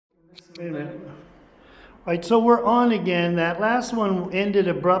Wait a minute. All right, so we're on again. That last one ended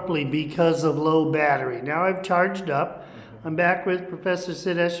abruptly because of low battery. Now I've charged up. I'm back with Professor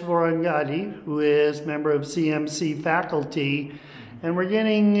Siddesh Vorangadi, who is member of CMC faculty, and we're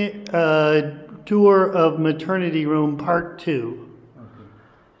getting a tour of maternity room part 2. Okay.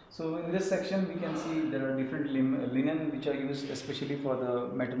 So in this section we can see there are different linen which are used especially for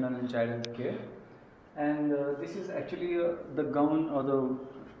the maternal and child care, and this is actually the gown or the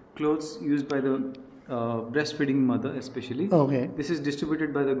clothes used by the breastfeeding mother especially. Okay. This is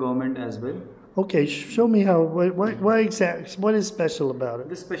distributed by the government as well. Okay, show me how. What is special about it?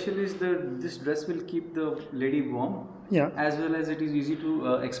 The special is that this dress will keep the lady warm. Yeah. As well as it is easy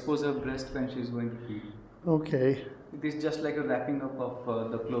to expose her breast when she is going to feed. Okay. It is just like a wrapping up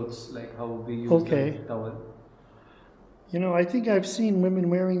of the clothes, like how we use Okay. the towel. You know, I think I've seen women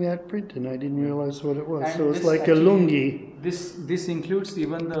wearing that print, and I didn't realize what it was. And so it's this like a actually- lungi. This includes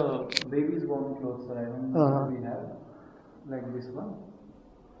even the baby's warm clothes that I don't know Uh-huh. we have, like this one.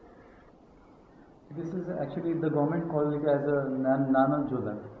 This is actually the government called it as a nano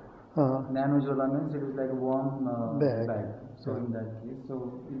jola. Nano jola means it is like a warm bag. So in that case,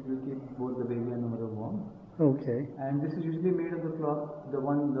 so it will keep both the baby and the mother warm. Okay. And this is usually made of the cloth, the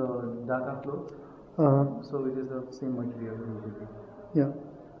Dhaka cloth. So it is the same material usually. Yeah.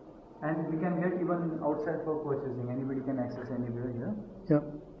 And we can get even outside for purchasing. Anybody can access anywhere here. Yeah.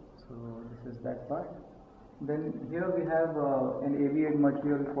 So this is that part. Then here we have an AV8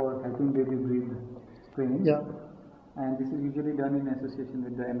 material for helping baby breathe training. Yeah. And this is usually done in association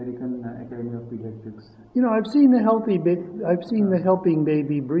with the American Academy of Pediatrics. You know, I've seen the Helping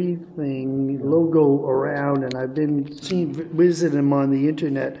Baby Breathe thing logo around, and I've been visiting them on the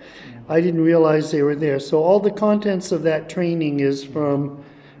internet. I didn't realize they were there. So all the contents of that training is from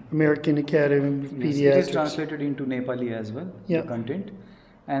American Academy of Pediatrics. Yes, it is translated into Nepali as well. Yeah. The content.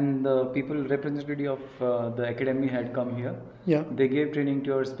 And the people representative of the academy had come here. Yeah. They gave training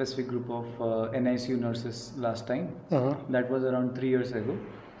to a specific group of NICU nurses last time. That was around 3 years ago.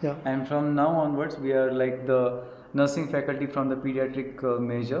 Yeah. And from now onwards, we are like the nursing faculty from the pediatric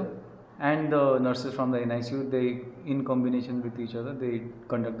major and the nurses from the NICU. They, in combination with each other, they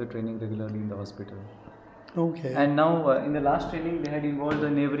conduct the training regularly in the hospital. Okay. And now, in the last training, they had involved the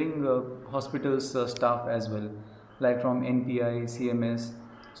neighboring hospitals staff as well, like from NPI, CMS.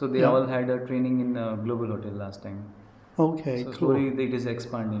 So they all had a training in Global Hotel last time. Okay, So cool. slowly it is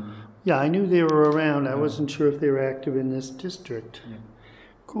expanding. Yeah, I knew they were around. I wasn't sure if they were active in this district. Yeah.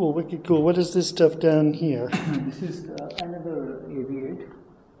 Cool, wicked cool. What is this stuff down here? This is another AV8.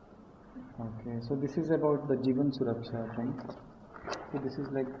 Okay, so this is about the Jivan Suraksha thing. So this is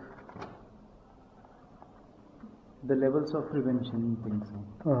like the levels of prevention things.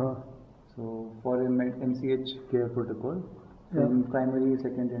 So for a MCH care protocol, in primary,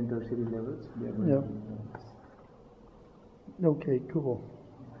 secondary and tertiary levels, they are going to be levels. Okay, cool.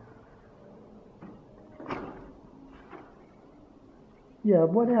 Yeah,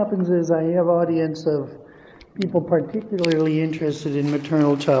 what happens is I have audience of people particularly interested in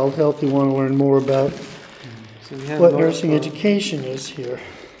maternal child health who want to learn more about what nursing education is here.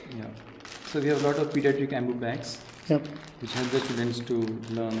 Yeah. So we have a lot of pediatric ambu bags, Yep. which help the students to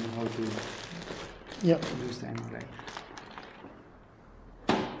learn how to use the ambu bag.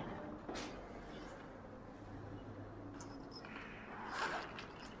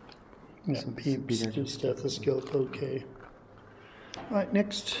 Yeah, peeps, stethoscope, okay. All right,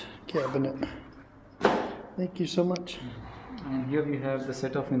 next cabinet. Thank you so much. And here we have the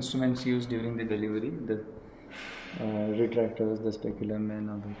set of instruments used during the delivery, the retractors, the speculum and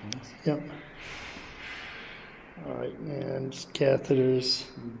other things. Yep. All right, and catheters.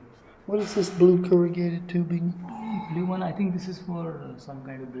 What is this blue corrugated tubing? Blue one, I think this is for some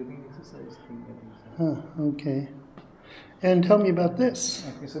kind of breathing exercise thing. Okay. And tell me about this.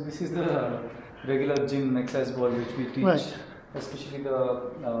 Okay, so this is the regular gym exercise ball which we teach, especially the,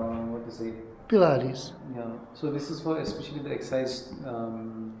 what to say? Pilates. Yeah, so this is for especially the exercise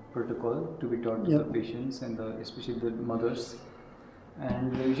protocol to be taught to the patients and especially the mothers.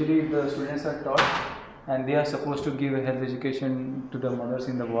 And usually the students are taught and they are supposed to give a health education to the mothers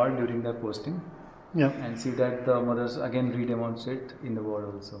in the ward during their posting. And see that the mothers again redemonstrate in the ward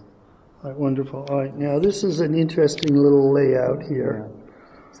also. All right, wonderful. All right, now this is an interesting little layout here. Yeah.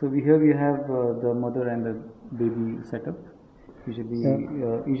 So here we have the mother and the baby setup.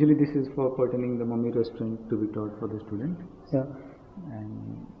 Usually this is for pertaining the mummy restraint to be taught for the student. Yeah.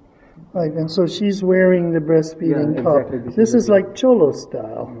 And right, and so she's wearing the breastfeeding top. Exactly. This is like Cholo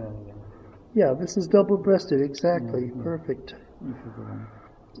style. Yeah. This is double-breasted, exactly. Perfect. This is the one.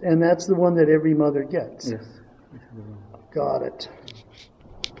 And that's the one that every mother gets? Yes. This is the one. Got it.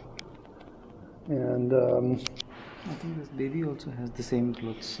 And I think this baby also has the same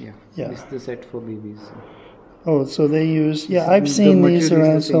clothes. Yeah. Yeah. This is the set for babies. oh, so they use, yeah, I've The seen these material is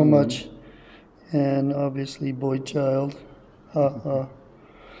around the so same one. much. And obviously boy child.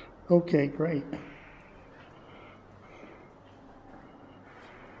 Okay, great.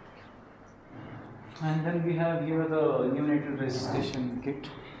 And then we have here the neonatal registration kit.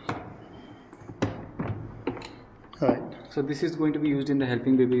 All right. So this is going to be used in the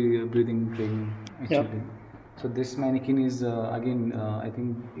helping baby breathing training actually. Yep. So this mannequin is again I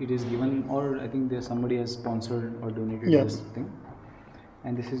think it is given, or I think there's somebody has sponsored or donated Yep. this thing.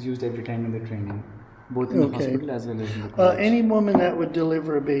 And this is used every time in the training, both in the Okay. hospital as well as in the college. Any woman that would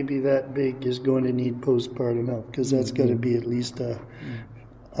deliver a baby that big is going to need postpartum help because that's got to be at least a,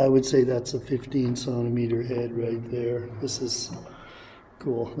 I would say that's a 15 centimeter head right there. This is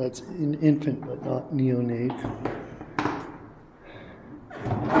cool. That's an infant but not neonate.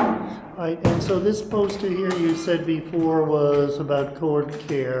 All right, and so this poster here you said before was about cord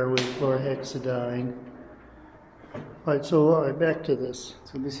care with chlorhexidine. All right, so all right, back to this.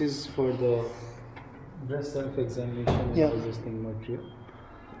 So this is for the breast self-examination Yeah. and resisting material.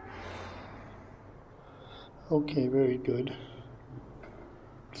 Okay, very good.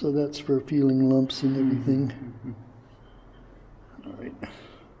 So that's for feeling lumps and everything. All right.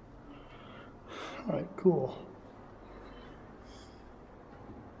 All right, cool.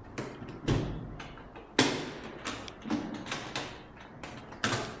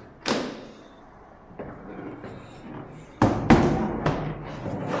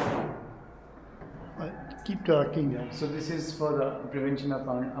 Keep talking. Yeah. So this is for the prevention of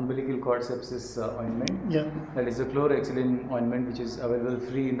umbilical cord sepsis ointment. Yeah. That is a chlorhexidine ointment which is available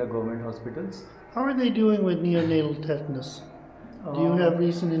free in the government hospitals. How are they doing with neonatal tetanus? Do you have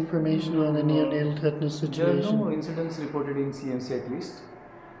recent information on the neonatal tetanus There are situation? no incidents reported in CMC at least.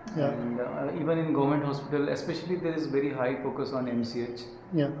 Yeah. And even in government hospital, especially there is very high focus on MCH.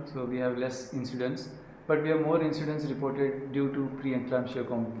 Yeah. So we have less incidents. But we have more incidents reported due to pre-eclampsia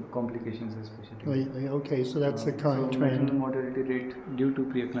complications especially. Okay, so that's the current so trend. maternal mortality rate due to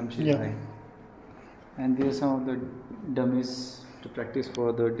pre-eclampsia is Yeah. high. And there are some of the dummies to practice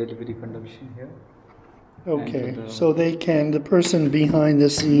for the delivery conduction here. Okay, And the- so they can, the person behind the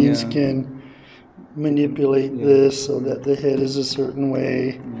scenes Yeah. can manipulate Yeah. this so that the head is a certain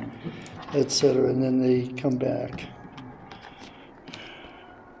way, Yeah. etc., and then they come back.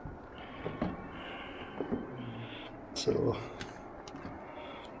 So,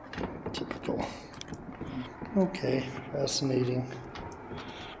 typical. Okay, fascinating.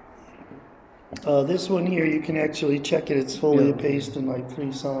 This one here, you can actually check it. It's fully Yeah. paced in like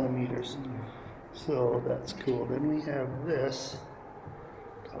 3 centimeters. So that's cool. Then we have this.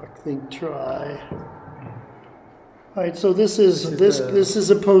 Talk, think, try. All right. So this is this is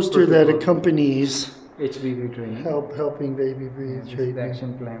a poster that protocol. accompanies HBV training. helping baby breathe This is the treatment.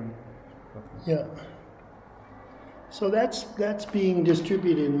 action plan. Yeah. So that's being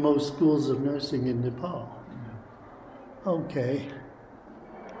distributed in most schools of nursing in Nepal. Okay.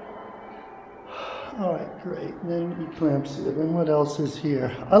 All right, great. Then eclampsia. Then what else is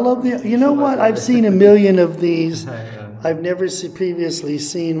here? I love the. You know what? I've seen a million of these. I've never previously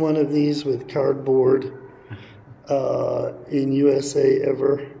seen one of these with cardboard in USA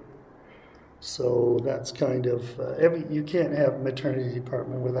ever. So that's kind of you can't have a maternity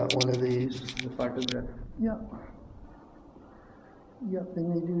department without one of these. This is the photograph. Yeah. Yep,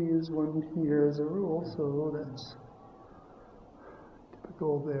 and they do use one here as a rule, so that's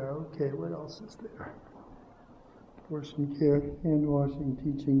typical there. Okay, what else is there? Abortion care, hand washing,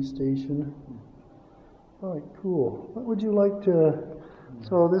 teaching station. All right, cool. What would you like to,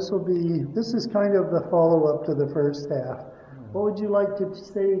 so this is kind of the follow-up to the first half. What would you like to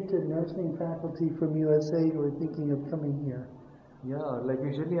say to nursing faculty from USA who are thinking of coming here? Yeah, like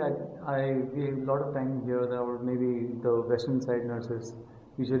usually I give a lot of time here, or maybe the western side nurses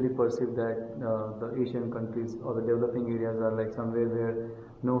usually perceive that the Asian countries or the developing areas are like somewhere where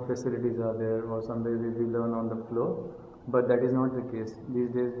no facilities are there, or somewhere where we learn on the floor. But that is not the case. These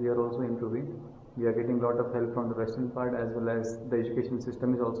days we are also improving. We are getting a lot of help from the western part, as well as the education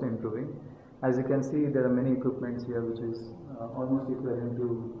system is also improving. As you can see, there are many equipments here which is almost equivalent to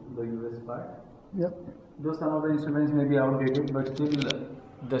the US part. Yep. Though some of the instruments may be outdated, but still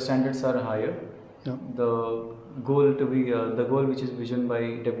the standards are higher. Yep. The goal the goal which is visioned by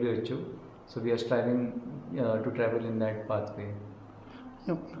WHO. So we are striving to travel in that pathway.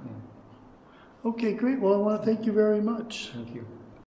 Yep. Okay, great. Well, I want to thank you very much. Thank you.